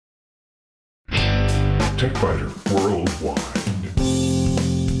TechBiter Worldwide.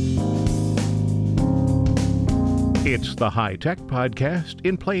 It's the High Tech Podcast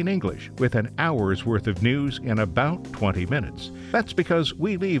in plain English with an hour's worth of news in about 20 minutes. That's because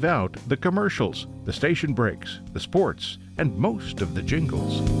we leave out the commercials, the station breaks, the sports, and most of the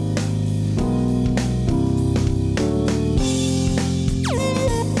jingles.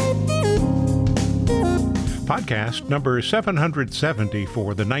 Podcast number 770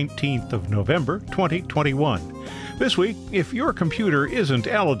 for the 19th of November, 2021. This week, if your computer isn't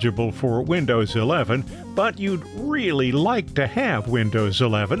eligible for Windows 11, but you'd really like to have Windows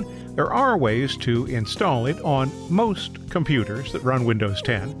 11, there are ways to install it on most computers that run Windows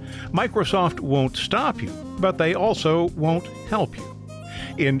 10. Microsoft won't stop you, but they also won't help you.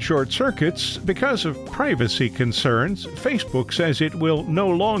 In short circuits, because of privacy concerns, Facebook says it will no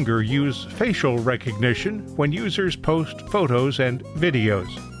longer use facial recognition when users post photos and videos.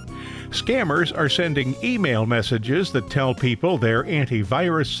 Scammers are sending email messages that tell people their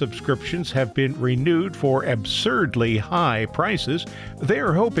antivirus subscriptions have been renewed for absurdly high prices.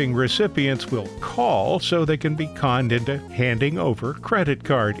 They're hoping recipients will call so they can be conned into handing over credit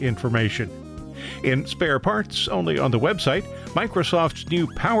card information. In spare parts, only on the website, Microsoft's new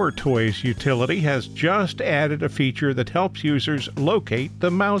PowerToys utility has just added a feature that helps users locate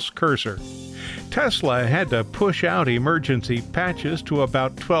the mouse cursor. Tesla had to push out emergency patches to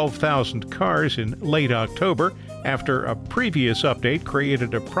about 12,000 cars in late October after a previous update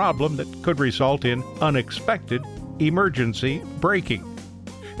created a problem that could result in unexpected emergency braking.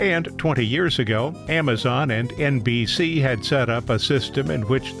 And 20 years ago, Amazon and NBC had set up a system in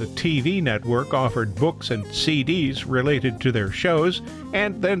which the TV network offered books and CDs related to their shows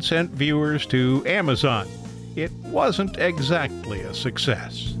and then sent viewers to Amazon. It wasn't exactly a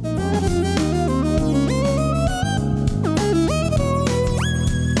success.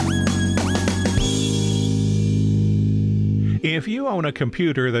 If you own a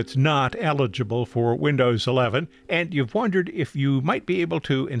computer that's not eligible for Windows 11 and you've wondered if you might be able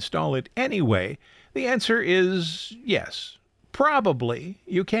to install it anyway, the answer is yes. Probably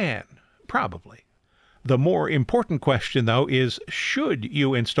you can. Probably. The more important question, though, is should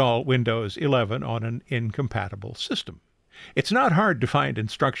you install Windows 11 on an incompatible system? It's not hard to find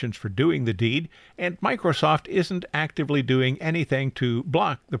instructions for doing the deed, and Microsoft isn't actively doing anything to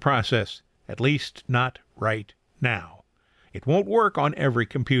block the process, at least not right now. It won't work on every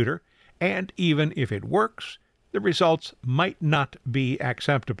computer, and even if it works, the results might not be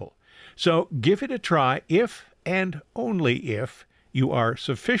acceptable. So give it a try if, and only if, you are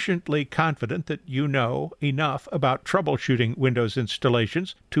sufficiently confident that you know enough about troubleshooting Windows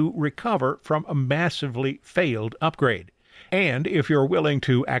installations to recover from a massively failed upgrade. And if you're willing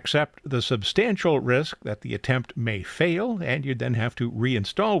to accept the substantial risk that the attempt may fail and you then have to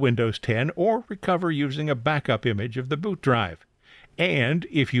reinstall Windows 10 or recover using a backup image of the boot drive. And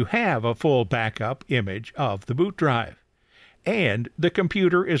if you have a full backup image of the boot drive. And the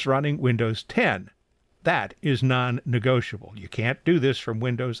computer is running Windows 10. That is non-negotiable. You can't do this from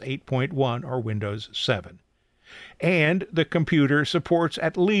Windows 8.1 or Windows 7. And the computer supports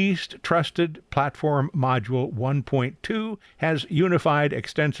at least Trusted Platform Module 1.2, has unified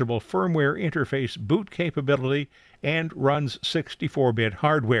extensible firmware interface boot capability, and runs 64-bit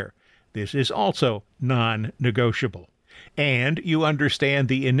hardware. This is also non-negotiable. And you understand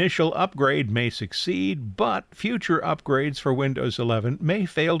the initial upgrade may succeed, but future upgrades for Windows 11 may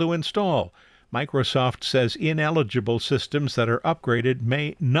fail to install. Microsoft says ineligible systems that are upgraded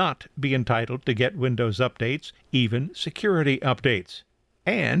may not be entitled to get Windows updates, even security updates.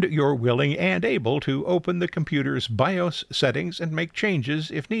 And you're willing and able to open the computer's BIOS settings and make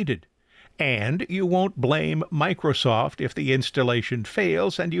changes if needed. And you won't blame Microsoft if the installation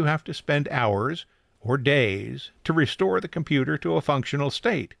fails and you have to spend hours or days to restore the computer to a functional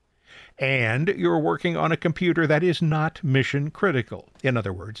state. And you're working on a computer that is not mission critical. In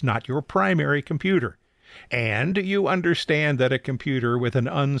other words, not your primary computer. And you understand that a computer with an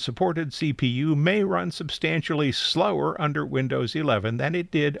unsupported CPU may run substantially slower under Windows 11 than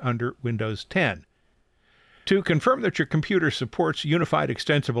it did under Windows 10. To confirm that your computer supports Unified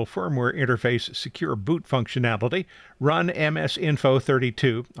Extensible Firmware Interface Secure Boot functionality, run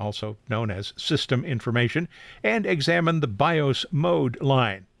MS-Info32, also known as System Information, and examine the BIOS mode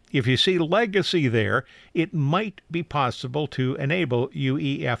line. If you see legacy there, it might be possible to enable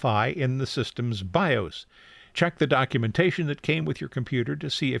UEFI in the system's BIOS. Check the documentation that came with your computer to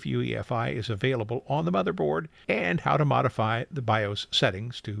see if UEFI is available on the motherboard and how to modify the BIOS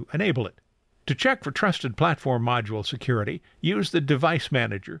settings to enable it. To check for Trusted Platform Module security, use the Device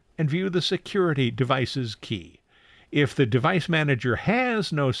Manager and view the Security Devices key. If the device manager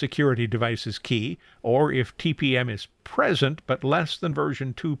has no security devices key, or if TPM is present but less than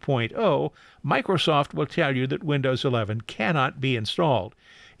version 2.0, Microsoft will tell you that Windows 11 cannot be installed.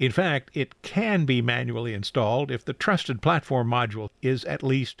 In fact, it can be manually installed if the Trusted Platform module is at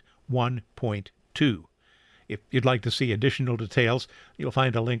least 1.2. If you'd like to see additional details, you'll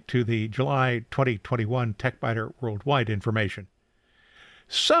find a link to the July 2021 TechByter Worldwide information.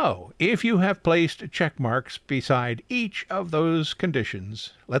 So, if you have placed check marks beside each of those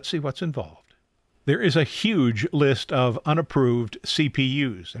conditions, let's see what's involved. There is a huge list of unapproved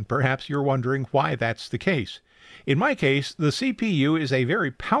CPUs, and perhaps you're wondering why that's the case. In my case, the CPU is a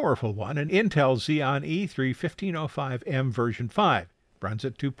very powerful one, an Intel Xeon E3-1505M version 5, runs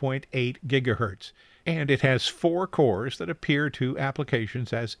at 2.8 gigahertz. And it has 4 cores that appear to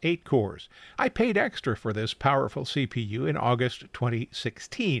applications as 8 cores. I paid extra for this powerful CPU in August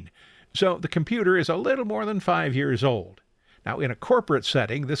 2016, so the computer is a little more than 5 years old. Now, in a corporate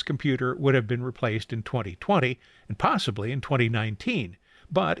setting, this computer would have been replaced in 2020 and possibly in 2019,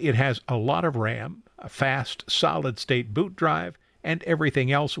 but it has a lot of RAM, a fast solid-state boot drive, and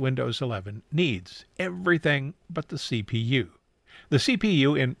everything else Windows 11 needs. Everything but the CPU. The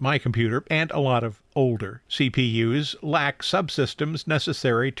CPU in my computer and a lot of older CPUs lack subsystems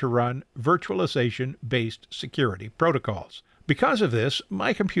necessary to run virtualization-based security protocols. Because of this,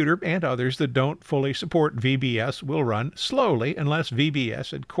 my computer and others that don't fully support VBS will run slowly unless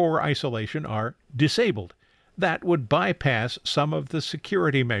VBS and core isolation are disabled. That would bypass some of the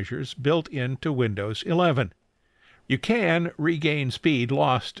security measures built into Windows 11. You can regain speed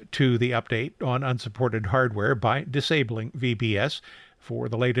lost to the update on unsupported hardware by disabling VBS. For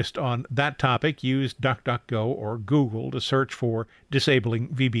the latest on that topic, use DuckDuckGo or Google to search for disabling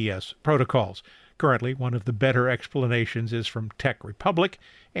VBS protocols. Currently, one of the better explanations is from Tech Republic,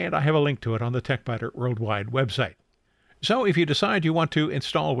 and I have a link to it on the TechByter Worldwide website. So if you decide you want to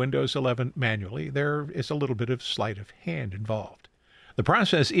install Windows 11 manually, there is a little bit of sleight of hand involved. The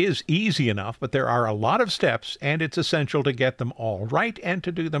process is easy enough, but there are a lot of steps, and it's essential to get them all right and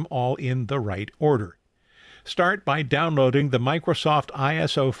to do them all in the right order. Start by downloading the Microsoft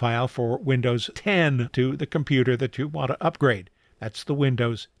ISO file for Windows 10 to the computer that you want to upgrade. That's the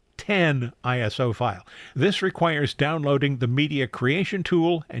Windows 10 ISO file. This requires downloading the Media Creation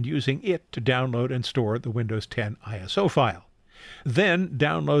tool and using it to download and store the Windows 10 ISO file. Then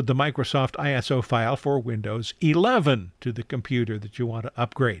download the Microsoft ISO file for Windows 11 to the computer that you want to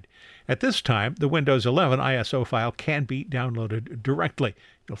upgrade. At this time, the Windows 11 ISO file can be downloaded directly.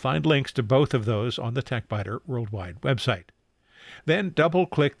 You'll find links to both of those on the TechByter Worldwide website. Then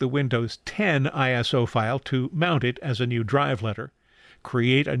double-click the Windows 10 ISO file to mount it as a new drive letter.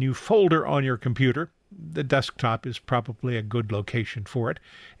 Create a new folder on your computer. The desktop is probably a good location for it.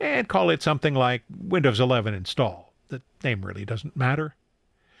 And call it something like Windows 11 Install. The name really doesn't matter.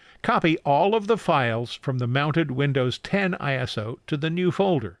 Copy all of the files from the mounted Windows 10 ISO to the new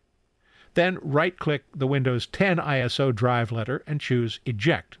folder. Then right-click the Windows 10 ISO drive letter and choose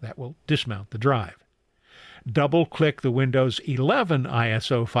Eject. That will dismount the drive. Double-click the Windows 11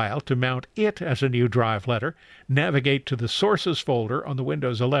 ISO file to mount it as a new drive letter. Navigate to the Sources folder on the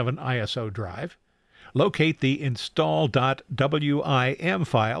Windows 11 ISO drive. Locate the install.wim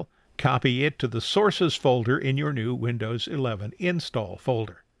file. Copy it to the Sources folder in your new Windows 11 Install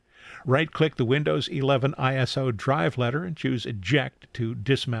folder. Right-click the Windows 11 ISO drive letter and choose Eject to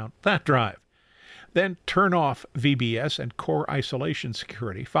dismount that drive. Then turn off VBS and core isolation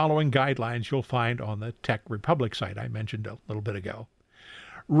security, following guidelines you'll find on the Tech Republic site I mentioned a little bit ago.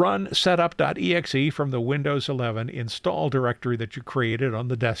 Run setup.exe from the Windows 11 install directory that you created on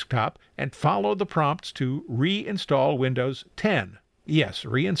the desktop and follow the prompts to reinstall Windows 10. Yes,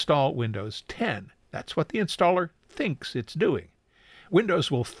 reinstall Windows 10. That's what the installer thinks it's doing.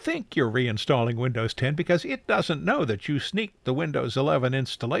 Windows will think you're reinstalling Windows 10 because it doesn't know that you sneaked the Windows 11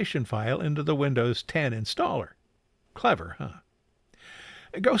 installation file into the Windows 10 installer. Clever,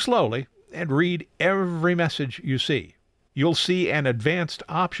 huh? Go slowly and read every message you see. You'll see an Advanced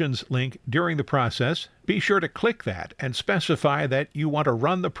Options link during the process. Be sure to click that and specify that you want to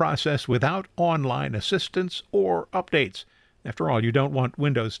run the process without online assistance or updates. After all, you don't want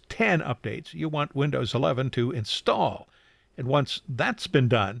Windows 10 updates. You want Windows 11 to install. And once that's been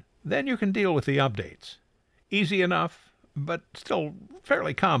done, then you can deal with the updates. Easy enough, but still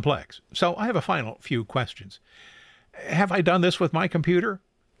fairly complex. So I have a final few questions. Have I done this with my computer?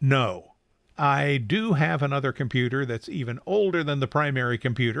 No. I do have another computer that's even older than the primary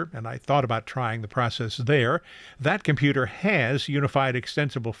computer, and I thought about trying the process there. That computer has Unified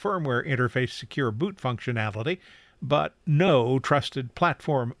Extensible Firmware Interface Secure Boot functionality, but no Trusted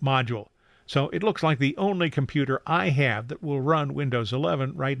Platform module. So it looks like the only computer I have that will run Windows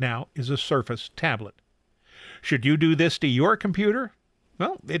 11 right now is a Surface tablet. Should you do this to your computer?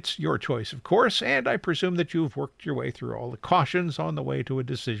 Well, it's your choice, of course, and I presume that you've worked your way through all the cautions on the way to a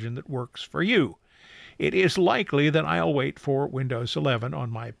decision that works for you. It is likely that I'll wait for Windows 11 on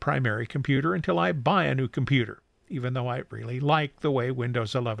my primary computer until I buy a new computer, even though I really like the way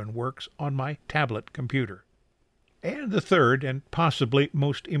Windows 11 works on my tablet computer. And the third and possibly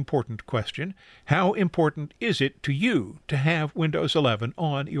most important question, how important is it to you to have Windows 11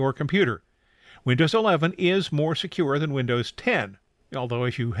 on your computer? Windows 11 is more secure than Windows 10, although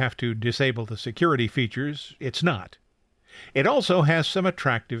if you have to disable the security features, it's not. It also has some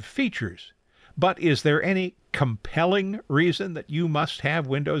attractive features. But is there any compelling reason that you must have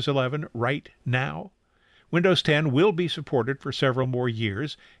Windows 11 right now? Windows 10 will be supported for several more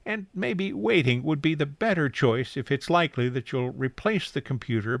years, and maybe waiting would be the better choice if it's likely that you'll replace the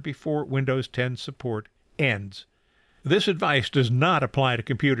computer before Windows 10 support ends. This advice does not apply to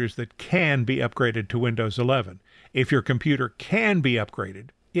computers that can be upgraded to Windows 11. If your computer can be upgraded,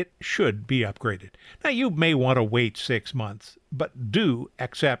 it should be upgraded. Now, you may want to wait 6 months, but do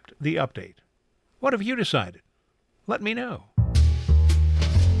accept the update. What have you decided? Let me know.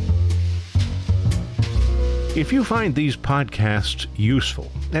 If you find these podcasts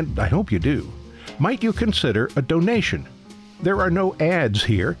useful, and I hope you do, might you consider a donation? There are no ads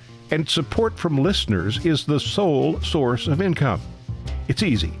here, and support from listeners is the sole source of income. It's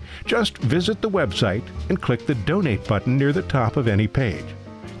easy. Just visit the website and click the donate button near the top of any page.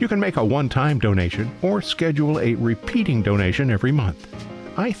 You can make a one-time donation or schedule a repeating donation every month.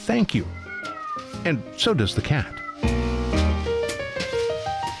 I thank you. And so does the cat.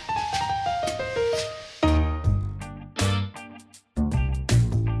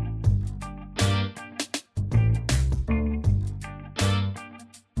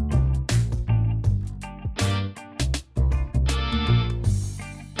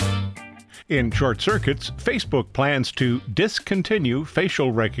 In short circuits, Facebook plans to discontinue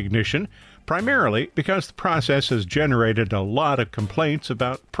facial recognition, primarily because the process has generated a lot of complaints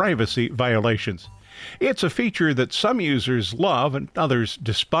about privacy violations. It's a feature that some users love and others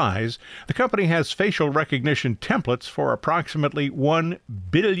despise. The company has facial recognition templates for approximately 1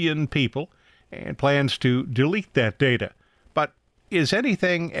 billion people and plans to delete that data. But is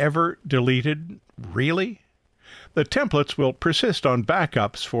anything ever deleted, really? The templates will persist on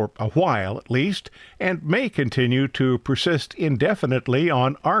backups for a while at least, and may continue to persist indefinitely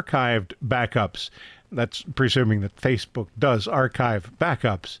on archived backups. That's presuming that Facebook does archive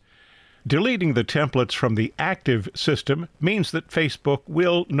backups. Deleting the templates from the active system means that Facebook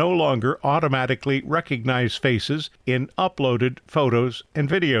will no longer automatically recognize faces in uploaded photos and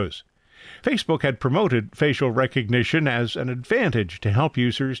videos. Facebook had promoted facial recognition as an advantage to help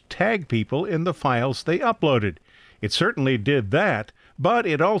users tag people in the files they uploaded. It certainly did that, but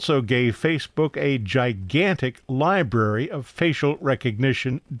it also gave Facebook a gigantic library of facial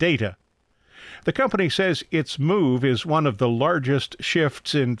recognition data. The company says its move is one of the largest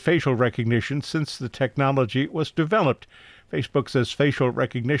shifts in facial recognition since the technology was developed. Facebook says facial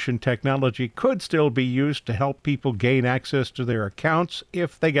recognition technology could still be used to help people gain access to their accounts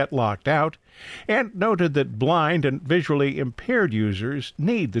if they get locked out, and noted that blind and visually impaired users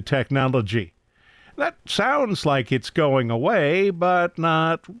need the technology. That sounds like it's going away, but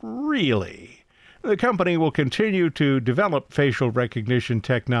not really. The company will continue to develop facial recognition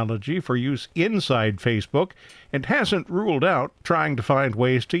technology for use inside Facebook and hasn't ruled out trying to find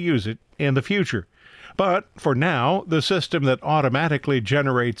ways to use it in the future. But for now, the system that automatically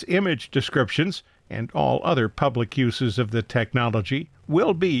generates image descriptions and all other public uses of the technology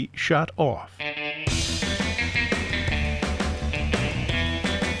will be shut off.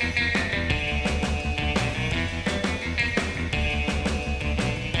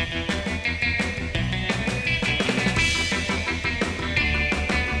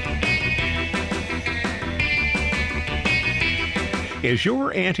 Is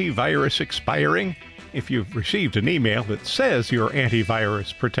your antivirus expiring? If you've received an email that says your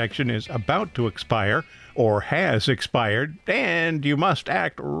antivirus protection is about to expire or has expired, and you must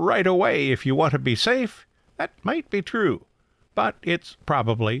act right away if you want to be safe, that might be true, but it's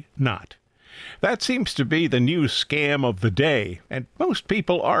probably not. That seems to be the new scam of the day, and most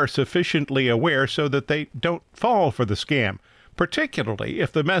people are sufficiently aware so that they don't fall for the scam, particularly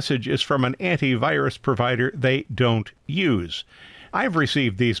if the message is from an antivirus provider they don't use. I've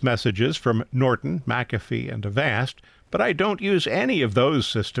received these messages from Norton, McAfee, and Avast, but I don't use any of those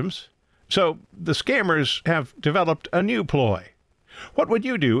systems. So the scammers have developed a new ploy. What would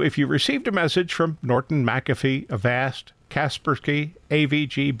you do if you received a message from Norton, McAfee, Avast, Kaspersky,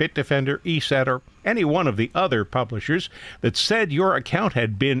 AVG, Bitdefender, ESET, or any one of the other publishers that said your account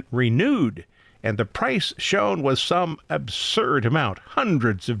had been renewed, and the price shown was some absurd amount,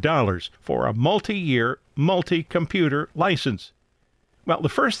 hundreds of dollars, for a multi-year, multi-computer license. Well, the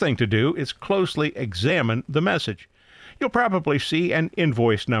first thing to do is closely examine the message. You'll probably see an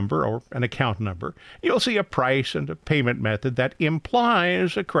invoice number or an account number. You'll see a price and a payment method that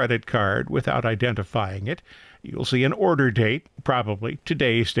implies a credit card without identifying it. You'll see an order date, probably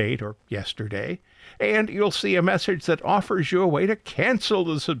today's date or yesterday. And you'll see a message that offers you a way to cancel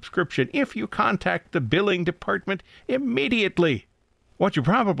the subscription if you contact the billing department immediately. What you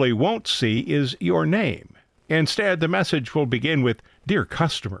probably won't see is your name. Instead, the message will begin with "Dear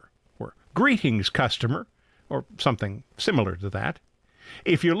Customer," or "Greetings, Customer," or something similar to that.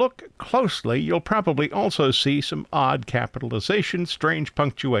 If you look closely, you'll probably also see some odd capitalization, strange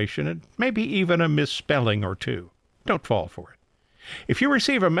punctuation, and maybe even a misspelling or two. Don't fall for it. If you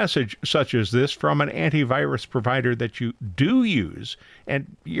receive a message such as this from an antivirus provider that you do use,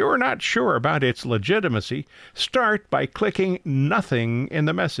 and you're not sure about its legitimacy, start by clicking nothing in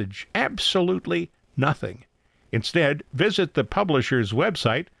the message. Absolutely nothing. Instead, visit the publisher's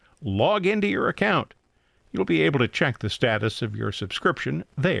website, log into your account. You'll be able to check the status of your subscription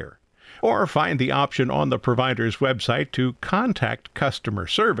there. Or find the option on the provider's website to contact customer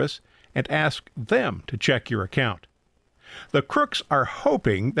service and ask them to check your account. The crooks are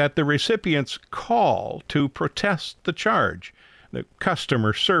hoping that the recipients call to protest the charge. The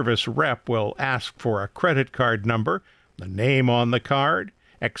customer service rep will ask for a credit card number, the name on the card,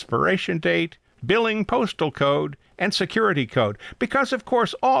 expiration date, billing postal code, and security code, because, of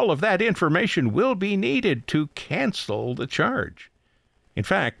course, all of that information will be needed to cancel the charge. In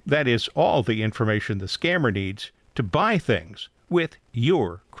fact, that is all the information the scammer needs to buy things with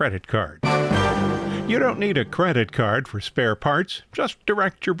your credit card. You don't need a credit card for spare parts. Just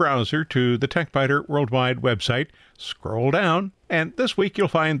direct your browser to the TechBiter Worldwide website, scroll down, and this week you'll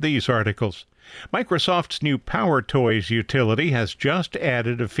find these articles. Microsoft's new PowerToys utility has just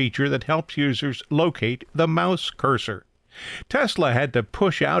added a feature that helps users locate the mouse cursor. Tesla had to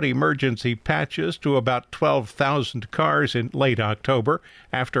push out emergency patches to about 12,000 cars in late October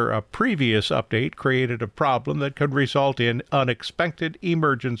after a previous update created a problem that could result in unexpected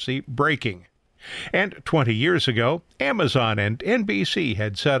emergency braking. And 20 years ago, Amazon and NBC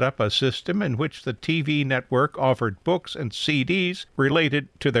had set up a system in which the TV network offered books and CDs related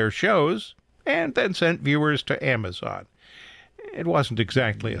to their shows and then sent viewers to Amazon. It wasn't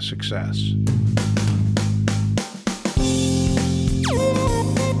exactly a success.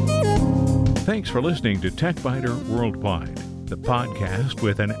 Thanks for listening to TechBiter Worldwide, the podcast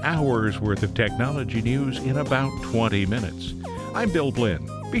with an hour's worth of technology news in about 20 minutes. I'm Bill Blinn.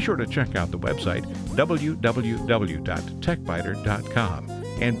 Be sure to check out the website, www.techbiter.com.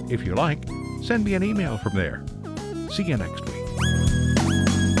 And if you like, send me an email from there. See you next week.